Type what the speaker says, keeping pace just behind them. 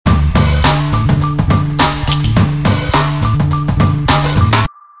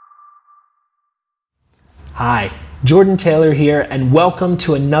Hi, Jordan Taylor here, and welcome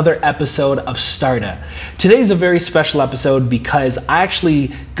to another episode of Starta. Today's a very special episode because I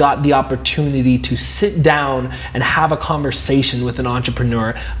actually got the opportunity to sit down and have a conversation with an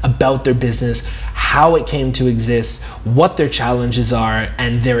entrepreneur about their business, how it came to exist, what their challenges are,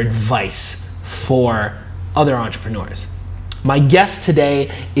 and their advice for other entrepreneurs. My guest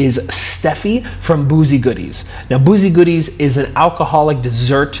today is Steffi from Boozy Goodies. Now, Boozy Goodies is an alcoholic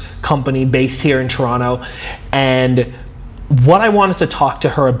dessert company based here in Toronto, and what I wanted to talk to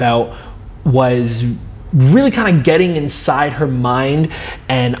her about was really kind of getting inside her mind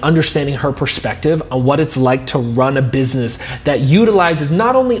and understanding her perspective on what it's like to run a business that utilizes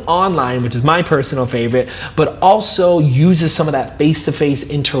not only online, which is my personal favorite, but also uses some of that face-to-face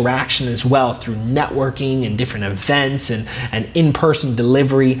interaction as well through networking and different events and in-person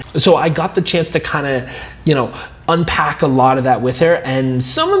delivery. So I got the chance to kind of, unpack a lot of that with her, and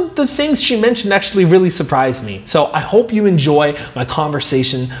some of the things she mentioned actually really surprised me. So I hope you enjoy my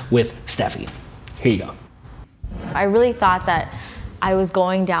conversation with Steffi. Here you go. I really thought that I was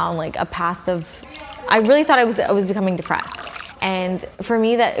going down like a path of, I really thought I was becoming depressed. And for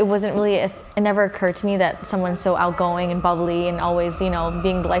me, that it wasn't really, it never occurred to me that someone so outgoing and bubbly and always, being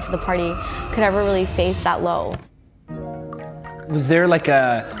the life of the party could ever really face that low. Was there like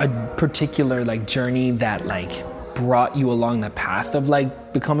a particular journey that brought you along the path of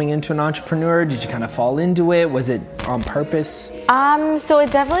becoming into an entrepreneur? Did you kind of fall into it? Was it on purpose? So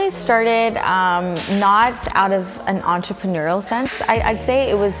it definitely started not out of an entrepreneurial sense. I'd say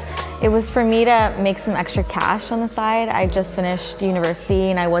it was for me to make some extra cash on the side. I just finished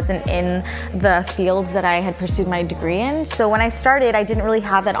university and I wasn't in the fields that I had pursued my degree in. So when I started, I didn't really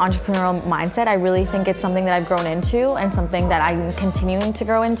have that entrepreneurial mindset. I really think it's something that I've grown into and something that I'm continuing to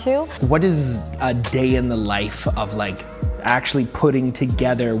grow into. What is a day in the life of actually putting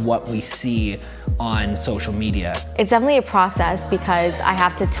together what we see on social media? It's definitely a process because I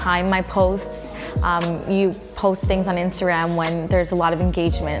have to time my posts. You post things on Instagram when there's a lot of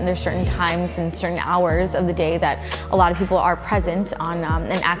engagement, and there's certain times and certain hours of the day that a lot of people are present on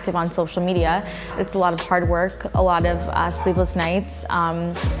and active on social media. It's a lot of hard work, a lot of sleepless nights,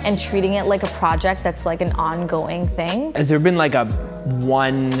 and treating it like a project that's like an ongoing thing. Has there been a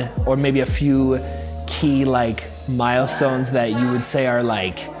one or maybe a few key milestones that you would say are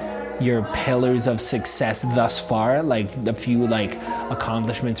your pillars of success thus far, a few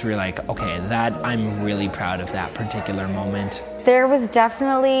accomplishments where you're okay, that I'm really proud of that particular moment? There was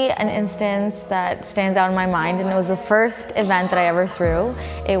definitely an instance that stands out in my mind, and it was the first event that I ever threw.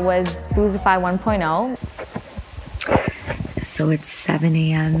 It was Boozify 1.0. So it's 7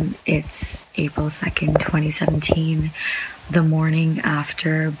 a.m. It's April 2nd, 2017, the morning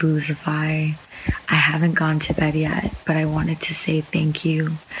after Boozify. I haven't gone to bed yet, but I wanted to say thank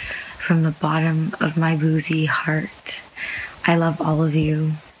you from the bottom of my boozy heart. I love all of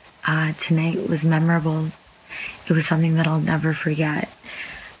you. Tonight was memorable. It was something that I'll never forget.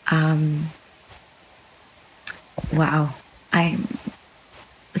 Wow, I'm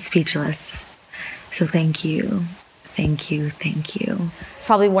speechless. So thank you. Thank you, thank you. It's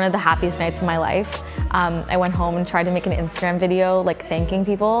probably one of the happiest nights of my life. I went home and tried to make an Instagram video thanking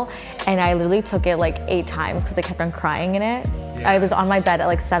people, and I literally took it 8 times because I kept on crying in it. Yeah. I was on my bed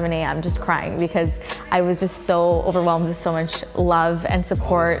at 7 a.m. just crying because I was just so overwhelmed with so much love and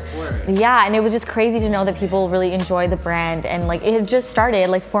support. Yeah, and it was just crazy to know that people really enjoy the brand, and it had just started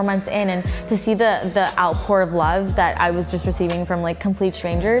 4 months in, and to see the outpour of love that I was just receiving from complete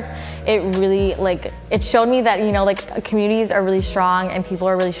strangers, it really it showed me that communities are really strong and people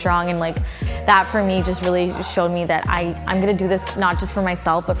are really strong, and that for me just really showed me that I'm gonna do this not just for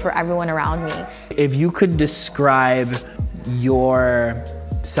myself but for everyone around me. If you could describe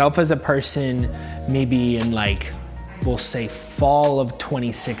yourself as a person maybe in we'll say fall of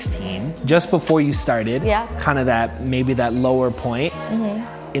 2016, just before you started, yeah, kind of that lower point,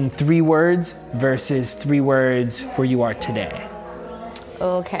 mm-hmm, in 3 words versus 3 words where you are today.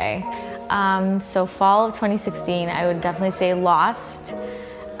 Okay. So fall of 2016, I would definitely say lost,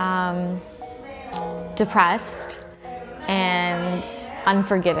 depressed, and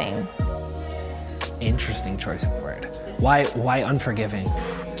unforgiving. Interesting choice of word. Why unforgiving?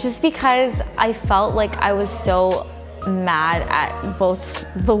 Just because I felt like I was so mad at both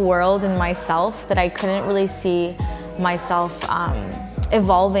the world and myself that I couldn't really see myself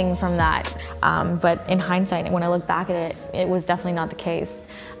evolving from that. But in hindsight, when I look back at it, it was definitely not the case.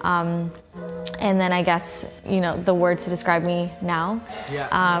 And then I guess, the words to describe me now.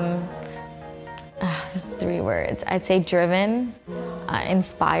 Yeah. 3 words. I'd say driven,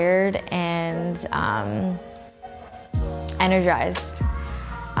 inspired, and energized.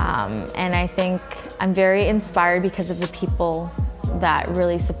 And I think I'm very inspired because of the people that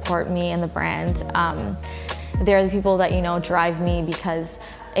really support me and the brand. They're the people that, you know, drive me, because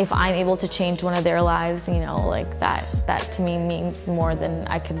if I'm able to change one of their lives, you know, like that to me means more than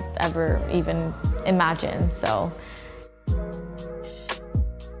I could ever even imagine. So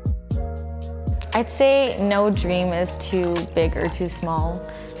I'd say no dream is too big or too small.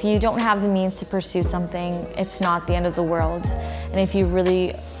 If you don't have the means to pursue something, it's not the end of the world. And if you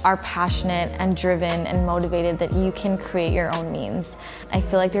really are passionate and driven and motivated, that you can create your own means. I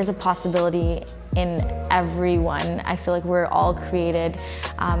feel like there's a possibility in everyone. I feel like we're all created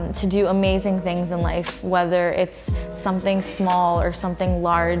to do amazing things in life, whether it's something small or something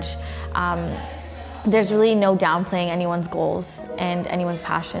large. There's really no downplaying anyone's goals and anyone's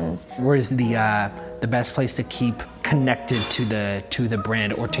passions. Where's the best place to keep connected to the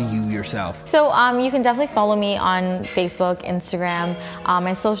brand or to you yourself? So you can definitely follow me on Facebook, Instagram.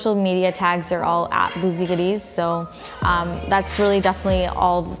 My social media tags are all at Boozy Goodies. So that's really definitely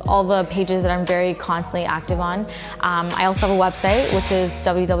all the pages that I'm very constantly active on. I also have a website, which is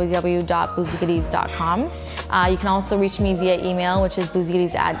www.boozygoodies.com. You can also reach me via email, which is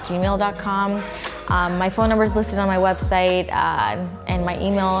boozygoodies@gmail.com. My phone number is listed on my website and my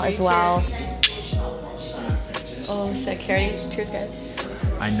email as well. Oh, sick. Cheers, guys.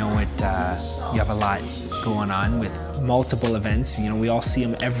 I know you have a lot going on with multiple events. You know, we all see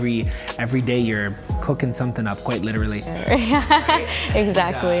them every day. You're cooking something up, quite literally.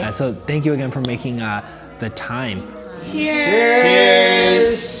 Exactly. So thank you again for making the time. Cheers.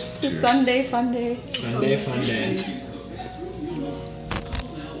 Cheers. To Sunday Fun Day. Sunday Fun Day.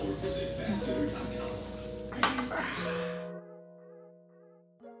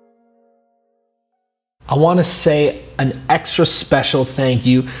 I want to say an extra special thank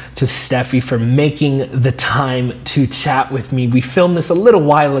you to Steffi for making the time to chat with me. We filmed this a little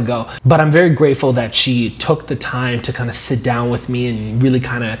while ago, but I'm very grateful that she took the time to kind of sit down with me and really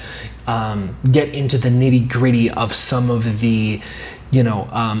kind of get into the nitty-gritty of some of the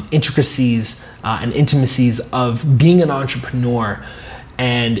intricacies and intimacies of being an entrepreneur.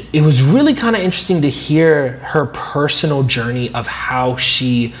 And it was really kind of interesting to hear her personal journey of how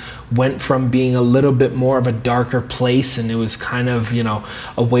she went from being a little bit more of a darker place, and it was kind of,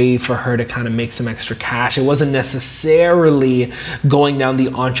 a way for her to kind of make some extra cash. It wasn't necessarily going down the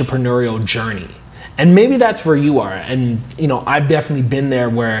entrepreneurial journey. And maybe that's where you are. And, I've definitely been there,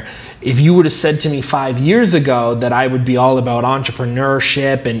 where if you would have said to me 5 years ago that I would be all about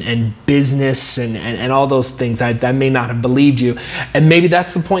entrepreneurship and business and all those things, I may not have believed you. And maybe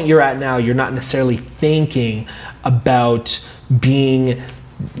that's the point you're at now. You're not necessarily thinking about being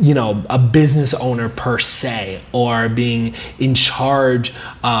a business owner per se, or being in charge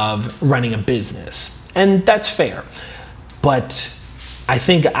of running a business. And that's fair. But I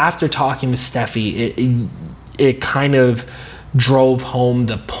think after talking to Steffi, it kind of drove home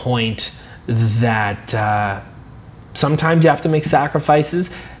the point that sometimes you have to make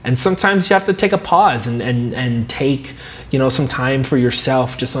sacrifices, and sometimes you have to take a pause and take some time for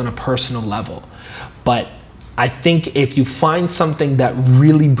yourself just on a personal level. But I think if you find something that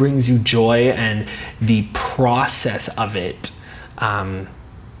really brings you joy, and the process of it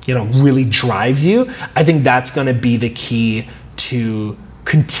really drives you, I think that's going to be the key to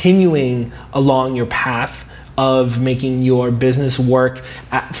continuing along your path of making your business work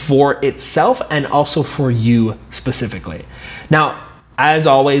for itself and also for you specifically. Now, as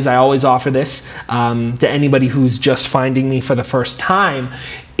always, I always offer this to anybody who's just finding me for the first time.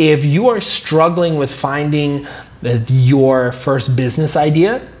 If you are struggling with finding your first business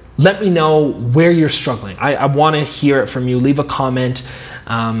idea, let me know where you're struggling. I want to hear it from you. Leave a comment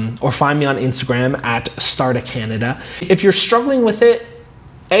or find me on Instagram at Starta Canada. If you're struggling with it,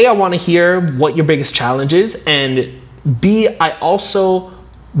 A, I want to hear what your biggest challenge is, and B, I also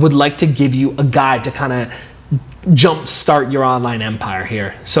would like to give you a guide to kind of jumpstart your online empire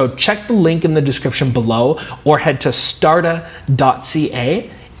here. So check the link in the description below, or head to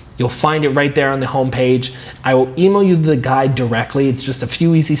starta.ca. You'll find it right there on the homepage. I will email you the guide directly. It's just a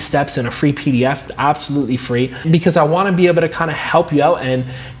few easy steps in a free PDF, absolutely free, because I want to be able to kind of help you out and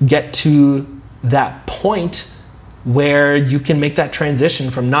get to that point where you can make that transition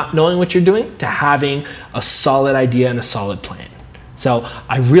from not knowing what you're doing to having a solid idea and a solid plan. So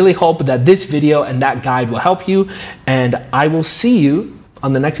I really hope that this video and that guide will help you, and I will see you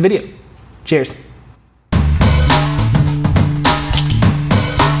on the next video. Cheers.